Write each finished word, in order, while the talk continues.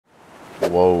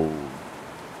Whoa.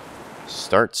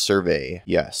 Start survey.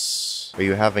 Yes. Are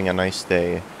you having a nice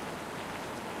day?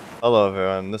 Hello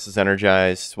everyone, this is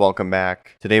Energized. Welcome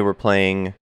back. Today we're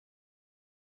playing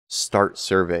Start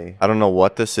Survey. I don't know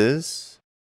what this is.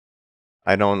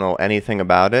 I don't know anything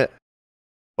about it,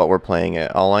 but we're playing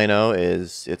it. All I know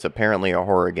is it's apparently a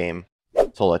horror game.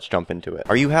 So let's jump into it.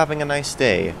 Are you having a nice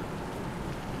day?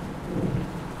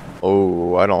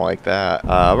 Oh, I don't like that.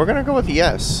 We're gonna go with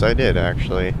yes. I did,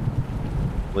 actually.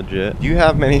 Legit. Do you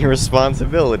have many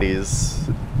responsibilities?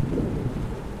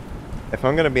 If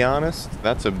I'm gonna be honest,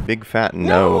 that's a big fat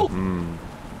no.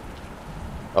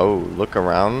 Oh, look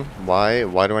around? Why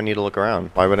do I need to look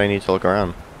around? Why would I need to look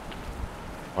around?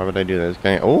 Why would I do this?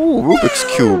 Oh, Rubik's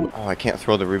Cube! Oh, I can't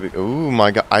throw the Rubik. Oh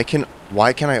my god,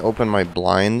 why can I open my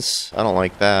blinds? I don't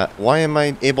like that. Why am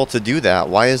I able to do that?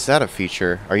 Why is that a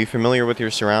feature? Are you familiar with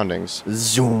your surroundings?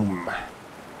 Zoom.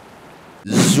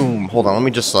 Zoom. Hold on, let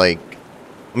me just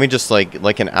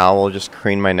like an owl, just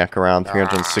crane my neck around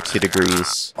 360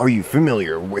 degrees. Are you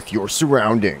familiar with your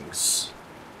surroundings?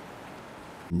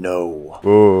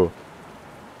 No.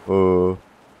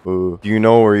 Do you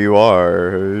know where you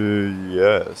are?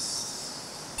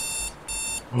 Yes.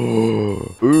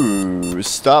 Ooh,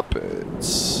 stop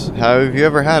it. Have you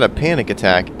ever had a panic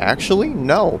attack? Actually,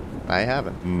 no, I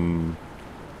haven't.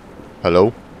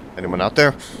 Hello? Anyone out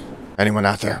there? Anyone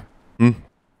out there?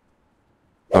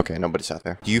 Okay, nobody's out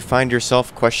there. Do you find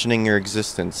yourself questioning your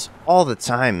existence? All the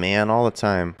time, man. All the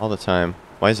time. All the time.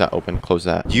 Why is that open? Close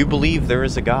that. Do you believe there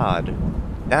is a God?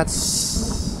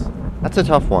 That's a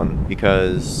tough one,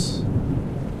 because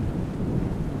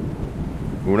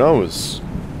who knows?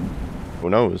 Who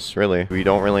knows, really? We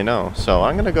don't really know. So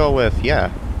I'm gonna go with,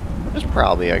 yeah, there's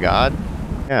probably a God.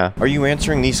 Yeah. Are you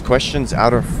answering these questions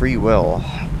out of free will?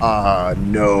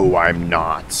 No, I'm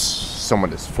not.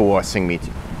 Someone is forcing me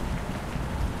to.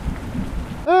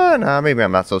 Nah, maybe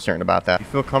I'm not so certain about that. You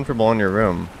feel comfortable in your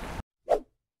room.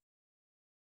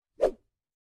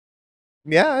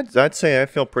 Yeah, I'd say I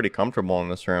feel pretty comfortable in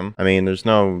this room. I mean, there's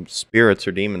no spirits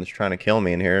or demons trying to kill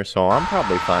me in here, so I'm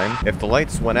probably fine. If the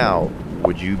lights went out,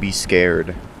 would you be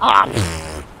scared?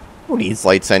 Who needs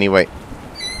lights anyway?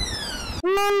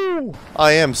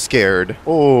 I am scared.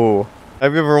 Oh,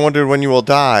 have you ever wondered when you will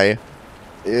die?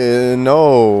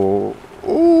 No.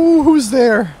 Ooh, who's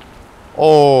there?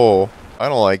 Oh, I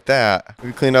don't like that. Have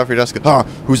you cleaned off your desk?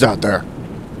 Who's out there?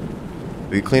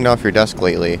 Have you cleaned off your desk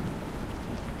lately?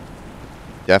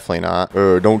 Definitely not.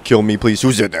 Don't kill me, please.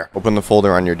 Who's in there? Open the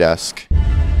folder on your desk.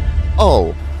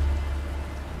 Oh.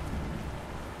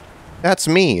 That's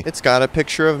me. It's got a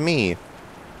picture of me.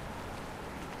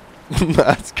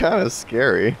 That's kind of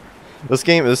scary.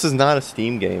 This is not a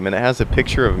Steam game, and it has a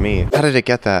picture of me. How did it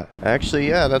get that? Actually,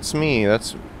 yeah, that's me.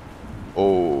 That's...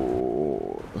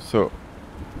 Oh. So...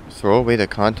 Throw away the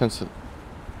contents of...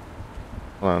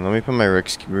 Hold on, let me put my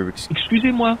Rubik's...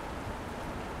 Excusez-moi.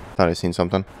 Thought I seen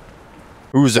something.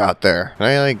 Who's out there? Can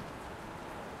I, like...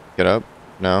 Get up?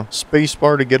 No. Space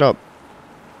bar to get up.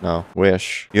 No.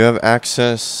 Wish. You have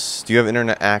access... Do you have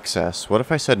internet access? What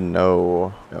if I said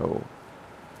no? No.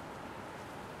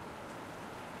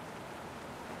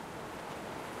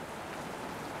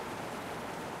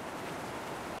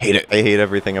 Hate it. I hate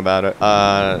everything about it.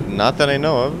 Not that I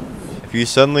know of. If you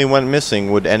suddenly went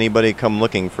missing, would anybody come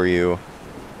looking for you?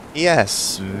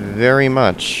 Yes, very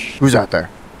much. Who's out there?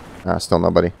 Still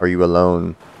nobody. Are you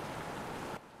alone?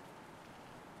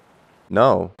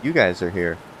 No, you guys are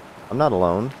here. I'm not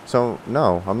alone. So,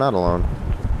 no, I'm not alone.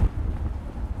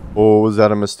 Oh, was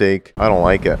that a mistake? I don't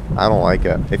like it. I don't like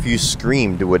it. If you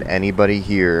screamed, would anybody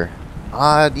hear?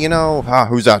 You know,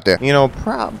 who's out there? You know,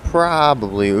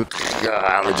 probably.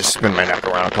 Let me just spin my neck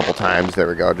around a couple times. There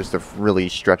we go, just to really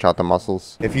stretch out the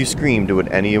muscles. If you screamed, would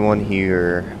anyone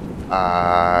hear?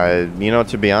 You know,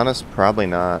 to be honest, probably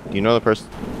not. Do you know the person?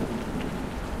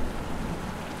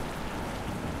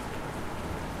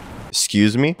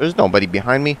 Excuse me? There's nobody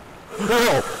behind me.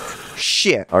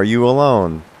 Shit. Are you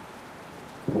alone?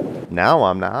 Now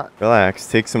I'm not. Relax.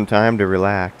 Take some time to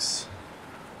relax.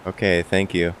 Okay,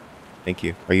 thank you. Thank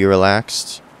you. Are you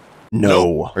relaxed?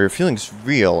 No. Are your feelings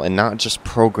real and not just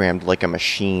programmed like a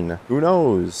machine? Who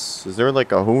knows? Is there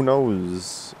like a who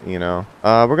knows, you know?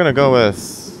 We're gonna go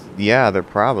with, yeah, they're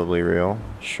probably real.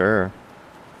 Sure.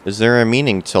 Is there a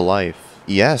meaning to life?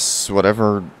 Yes,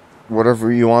 whatever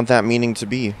you want that meaning to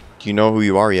be. Do you know who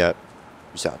you are yet?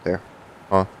 Who's out there?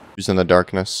 Huh? Who's in the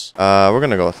darkness? We're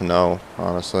gonna go with no,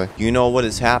 honestly. Do you know what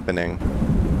is happening?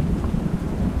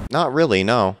 Not really,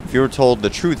 no. If you were told the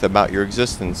truth about your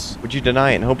existence, would you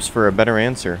deny it in hopes for a better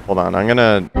answer? Hold on, I'm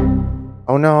gonna...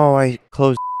 Oh no, I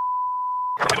closed...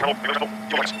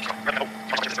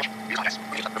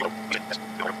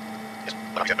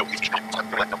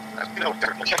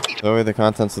 Throw away the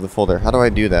contents of the folder. How do I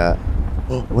do that?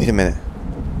 Oh, wait a minute.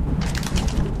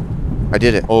 I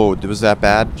did it. Oh, was that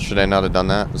bad? Should I not have done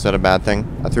that? Was that a bad thing?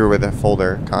 I threw away the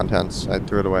folder contents. I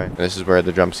threw it away. And this is where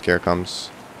the jump scare comes.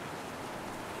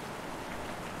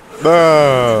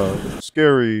 Ah,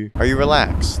 scary. Are you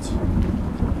relaxed?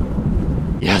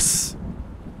 Yes.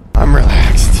 I'm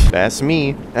relaxed. That's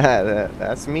me.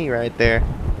 That's me right there.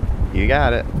 You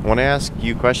got it. I want to ask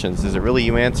you questions. Is it really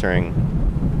you answering?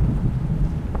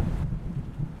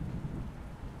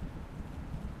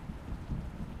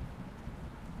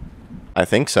 I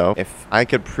think so. If I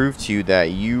could prove to you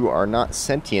that you are not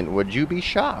sentient, would you be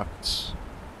shocked?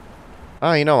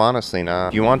 Oh, you know, honestly,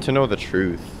 not. Do you want to know the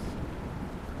truth?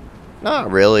 Not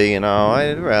really, you know.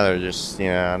 I'd rather just,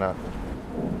 yeah, not.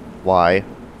 Why?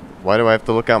 Why do I have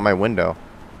to look out my window?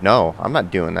 No, I'm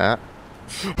not doing that.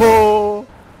 Oh!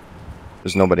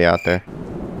 There's nobody out there.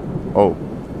 Oh.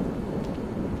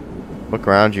 Look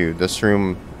around you. This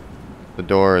room, the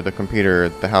door, the computer,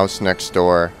 the house next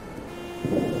door.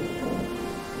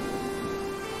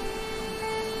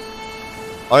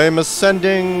 I am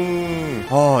ascending!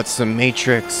 Oh, it's the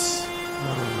Matrix.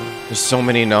 There's so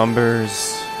many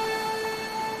numbers.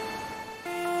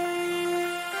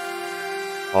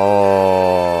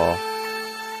 Oh.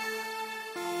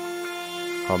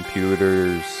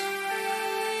 Computers.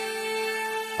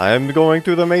 I am going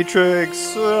through the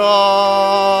Matrix.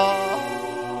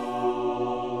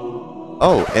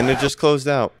 Oh, and it just closed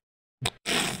out.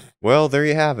 Well, there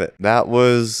you have it. That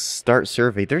was Start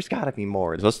Survey. There's gotta be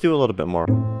more. Let's do a little bit more.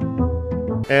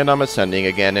 And I'm ascending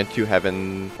again into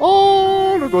heaven.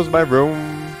 Oh, there goes my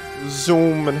room.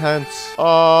 Zoom enhance.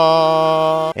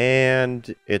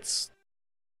 And it's...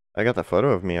 I got the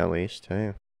photo of me at least.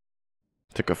 Hey.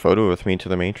 Took a photo with me to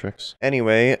the Matrix.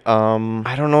 Anyway,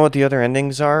 I don't know what the other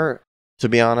endings are, to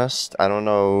be honest. I don't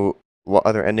know what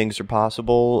other endings are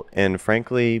possible, and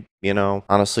frankly, you know,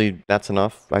 honestly, that's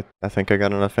enough. I think I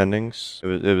got enough endings.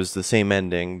 It was the same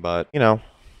ending, but, you know,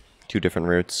 2 different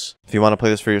routes. If you want to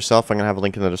play this for yourself, I'm going to have a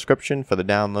link in the description for the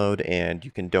download, and you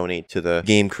can donate to the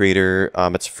game creator.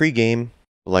 It's a free game.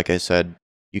 Like I said,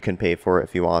 you can pay for it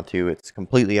if you want to. It's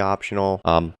completely optional.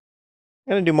 I'm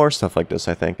going to do more stuff like this,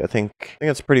 I think. I think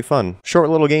it's pretty fun.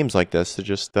 Short little games like this to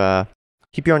just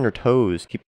keep you on your toes,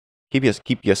 keep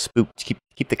you spooked,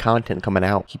 keep the content coming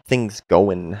out, keep things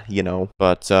going, you know.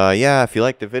 But yeah, if you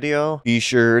liked the video, be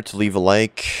sure to leave a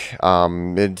like. I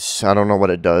don't know what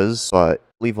it does, but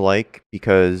leave a like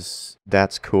because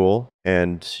that's cool,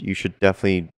 and you should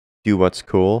definitely do what's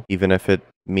cool, even if it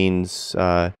means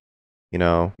you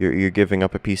know, you're giving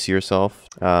up a piece of yourself.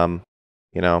 You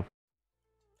know,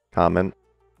 comment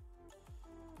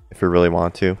if you really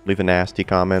want to. Leave a nasty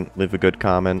comment, leave a good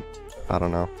comment. I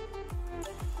don't know.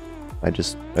 I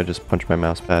just punched my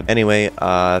mouse pad. Anyway,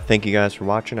 thank you guys for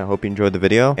watching. I hope you enjoyed the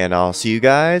video, and I'll see you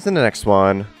guys in the next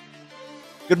one.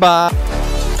 Goodbye!